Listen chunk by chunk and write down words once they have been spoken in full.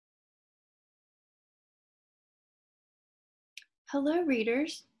Hello,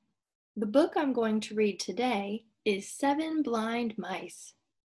 readers. The book I'm going to read today is Seven Blind Mice.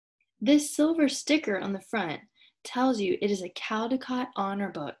 This silver sticker on the front tells you it is a Caldecott Honor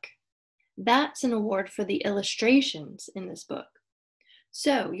Book. That's an award for the illustrations in this book.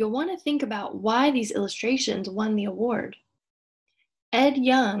 So you'll want to think about why these illustrations won the award. Ed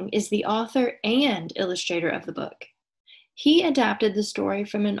Yong is the author and illustrator of the book. He adapted the story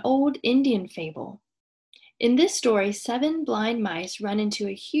from an old Indian fable. In this story, seven blind mice run into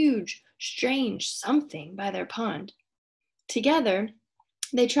a huge, strange something by their pond. Together,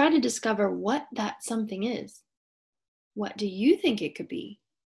 they try to discover what that something is. What do you think it could be?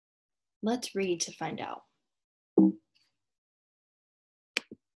 Let's read to find out.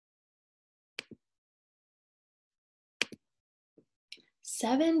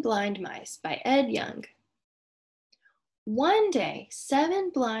 Seven Blind Mice by Ed Yong. One day,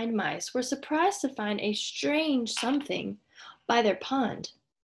 seven blind mice were surprised to find a strange something by their pond.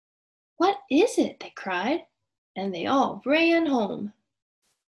 "What is it?" they cried, and they all ran home.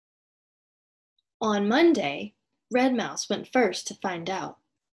 On Monday, Red Mouse went first to find out.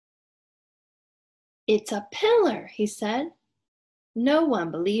 "It's a pillar," he said. No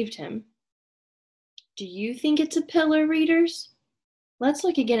one believed him. Do you think it's a pillar, readers? Let's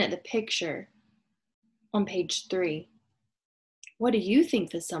look again at the picture on page 3. What do you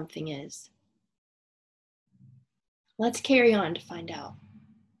think the something is? Let's carry on to find out.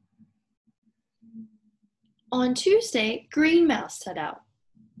 On Tuesday, Green Mouse set out.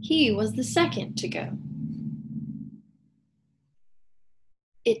 He was the second to go.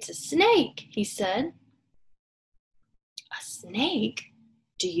 "It's a snake," he said. A snake?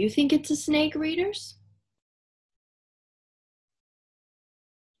 Do you think it's a snake, readers?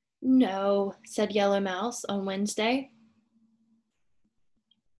 "No," said Yellow Mouse on Wednesday.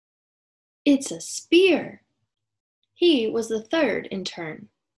 "It's a spear." He was the third in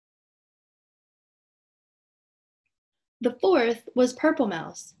turn. The fourth was Purple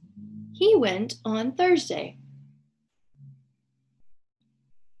Mouse. He went on Thursday.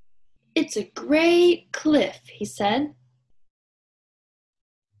 "It's a great cliff," he said.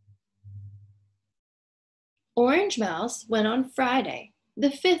 Orange Mouse went on Friday,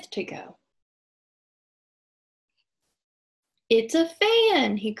 the fifth to go. "It's a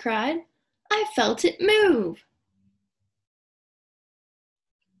fan," he cried. "I felt it move."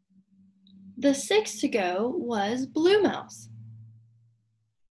 The sixth to go was Blue Mouse.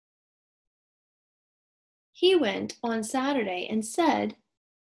 He went on Saturday and said,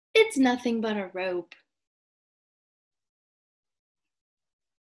 "It's nothing but a rope."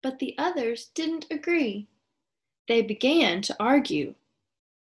 But the others didn't agree. They began to argue.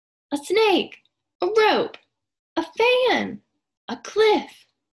 A snake, a rope, a fan, a cliff.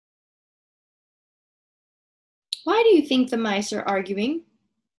 Why do you think the mice are arguing?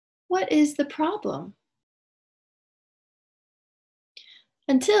 What is the problem?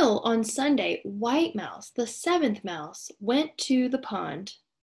 Until on Sunday, White Mouse, the seventh mouse, went to the pond.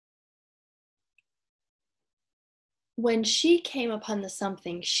 When she came upon the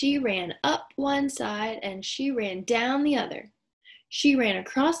something, she ran up one side and she ran down the other. She ran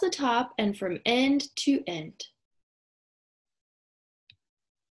across the top and from end to end.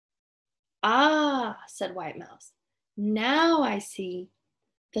 "Ah," said White Mouse, "now I see.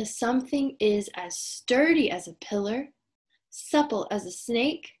 The something is as sturdy as a pillar, supple as a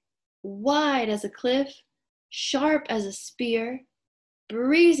snake, wide as a cliff, sharp as a spear,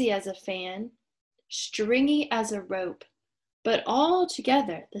 breezy as a fan, stringy as a rope, but all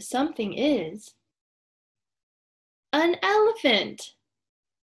together the something is an elephant."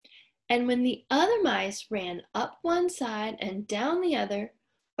 And when the other mice ran up one side and down the other,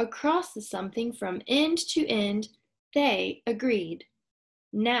 across the something from end to end, they agreed.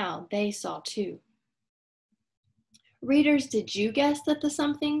 Now they saw too. Readers, did you guess that the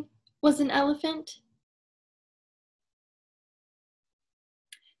something was an elephant?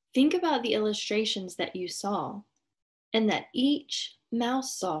 Think about the illustrations that you saw and that each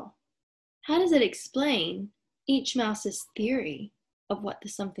mouse saw. How does it explain each mouse's theory of what the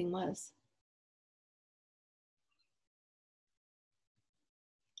something was?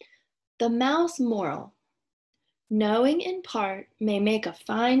 The mouse moral. Knowing in part may make a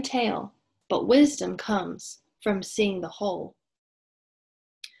fine tale, but wisdom comes from seeing the whole.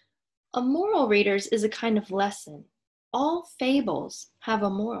 A moral, readers, is a kind of lesson. All fables have a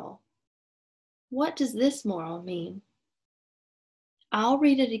moral. What does this moral mean? I'll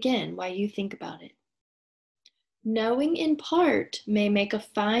read it again while you think about it. Knowing in part may make a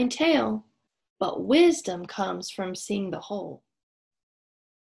fine tale, but wisdom comes from seeing the whole.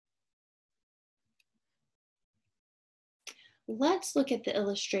 Let's look at the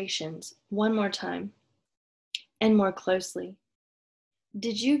illustrations one more time and more closely.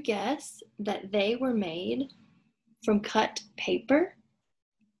 Did you guess that they were made from cut paper?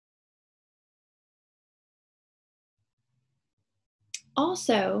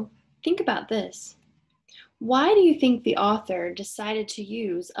 Also, think about this. Why do you think the author decided to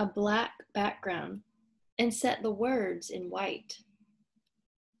use a black background and set the words in white?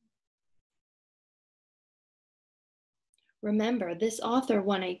 Remember, this author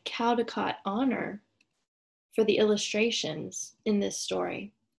won a Caldecott honor for the illustrations in this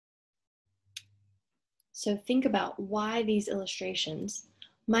story. So think about why these illustrations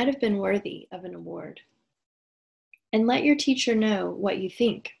might have been worthy of an award. And let your teacher know what you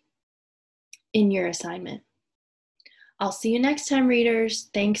think in your assignment. I'll see you next time, readers.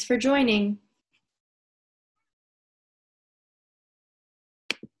 Thanks for joining.